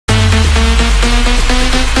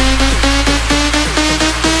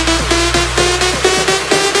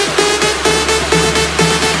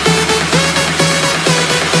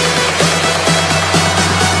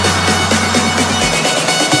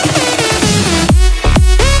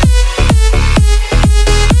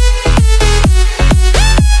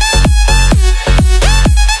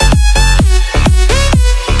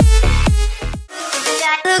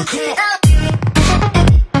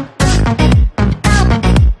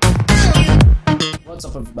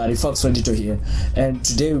What's up everybody, Foxfredito here, and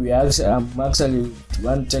today I'm actually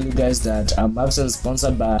want to tell you guys that I'm actually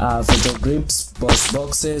sponsored by Photo Grips, Boss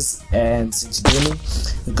Boxes and Cinch Gaming.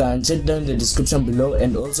 You can check down in the description below,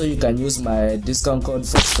 and also you can use my discount code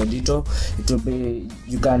Foxfredito. It will be,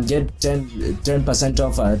 you can get 10%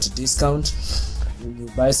 off at discount when you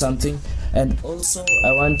buy something. And also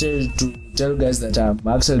I wanted to tell you guys that I'm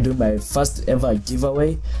actually doing my first ever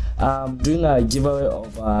giveaway. I'm doing a giveaway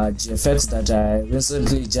of GFX that I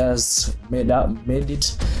recently just made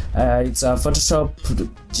it. It's a Photoshop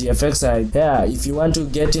GFX. Yeah, if you want to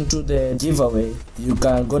get into the giveaway, you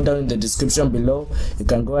can go down in the description below. You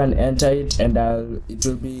can go and enter it, and it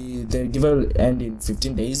will be, the giveaway will end in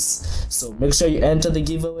 15 days. So make sure you enter the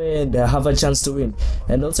giveaway and have a chance to win.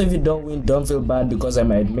 And also if you don't win, don't feel bad, because I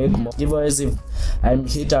might make more giveaways if I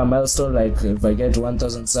hit a milestone, like if I get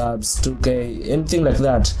 1000 subs, 2k, anything like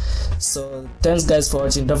that. So thanks guys for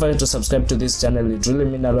watching. Don't forget to subscribe to this channel, it really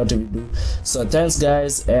means a lot if you do. So thanks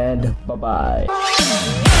guys, and bye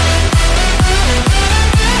bye.